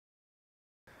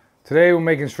Today we're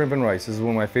making shrimp and rice. This is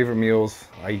one of my favorite meals.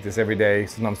 I eat this every day,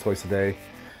 sometimes twice a day.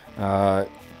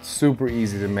 Super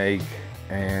easy to make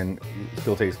and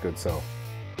still tastes good, so.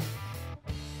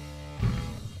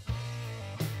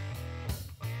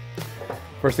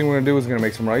 First thing we're gonna do is we're gonna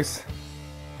make some rice.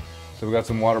 So we got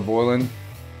some water boiling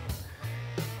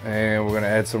and we're gonna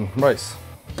add some rice.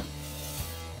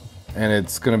 And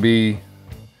it's gonna be,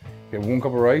 you have 1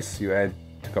 cup of rice, you add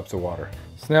 2 cups of water.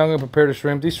 So now I'm gonna prepare the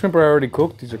shrimp. These shrimp are already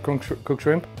cooked. These are cooked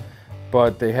shrimp,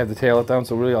 but they have the tail let down,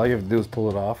 so really all you have to do is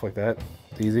pull it off like that.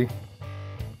 It's easy.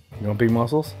 You want big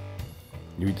muscles?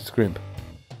 You eat the shrimp.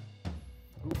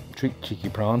 Cheeky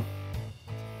prawn.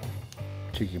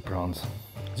 Cheeky prawns.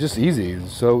 It's just easy.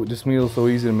 So this meal is so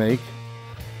easy to make.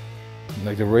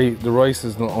 Like the rice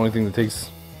is the only thing that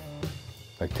takes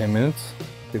like 10 minutes,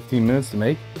 15 minutes to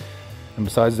make. And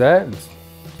besides that, it's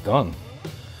done.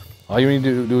 All you need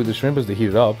to do with the shrimp is to heat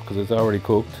it up because it's already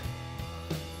cooked.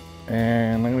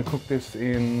 And I'm gonna cook this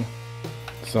in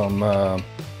some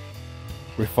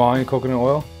refined coconut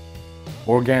oil.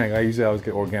 Organic, I usually always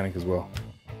get organic as well.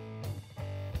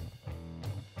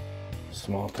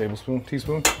 Small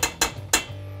teaspoon.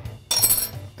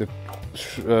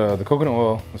 The coconut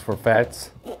oil is for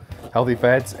fats, healthy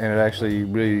fats, and it actually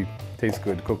really tastes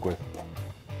good to cook with.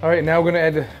 All right, now we're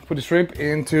gonna put the shrimp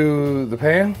into the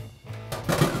pan.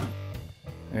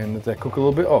 And let that cook a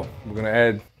little bit. Oh, we're gonna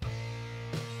add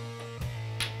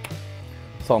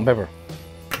salt and pepper.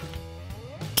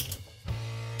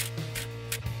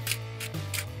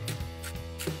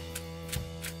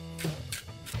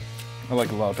 I like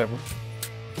a lot of pepper.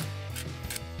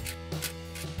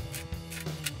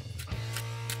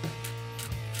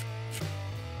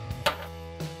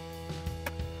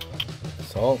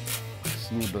 Salt,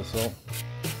 just a little bit of salt.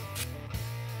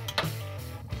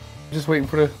 Just waiting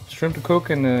for the shrimp to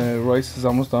cook and the rice is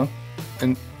almost done.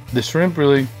 And the shrimp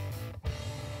really,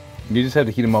 you just have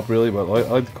to heat them up really, but I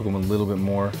like to cook them a little bit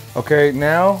more. Okay,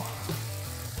 now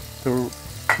the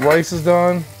rice is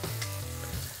done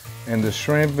and the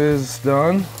shrimp is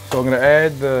done. So I'm gonna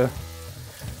add the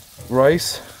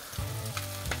rice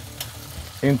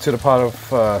into the pot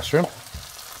of shrimp,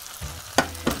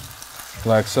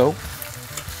 like so.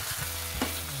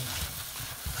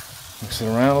 Mix it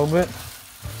around a little bit.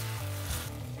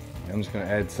 I'm just gonna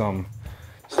add some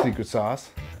secret sauce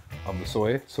of the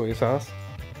soy sauce.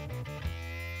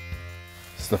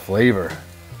 It's the flavor,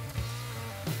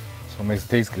 so it makes it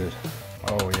taste good.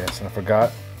 Oh yes, and I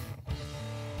forgot,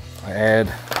 I add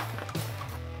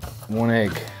 1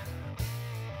 egg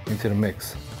into the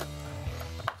mix.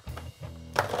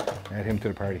 Add him to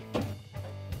the party.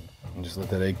 And just let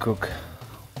that egg cook.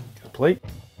 Get a plate.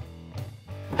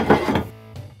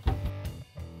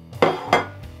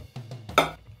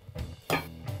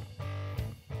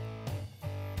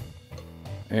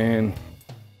 And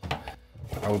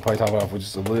I would probably top it off with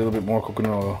just a little bit more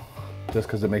coconut oil, just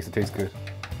because it makes it taste good.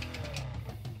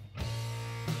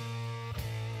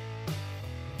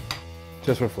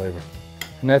 Just for flavor.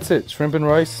 And that's it. Shrimp and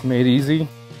rice, made easy.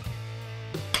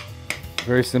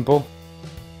 Very simple.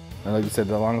 And like I said,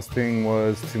 the longest thing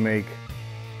was to make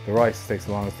the rice. It takes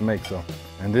the longest to make, so.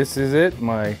 And this is it,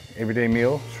 my everyday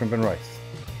meal, shrimp and rice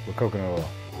with coconut oil.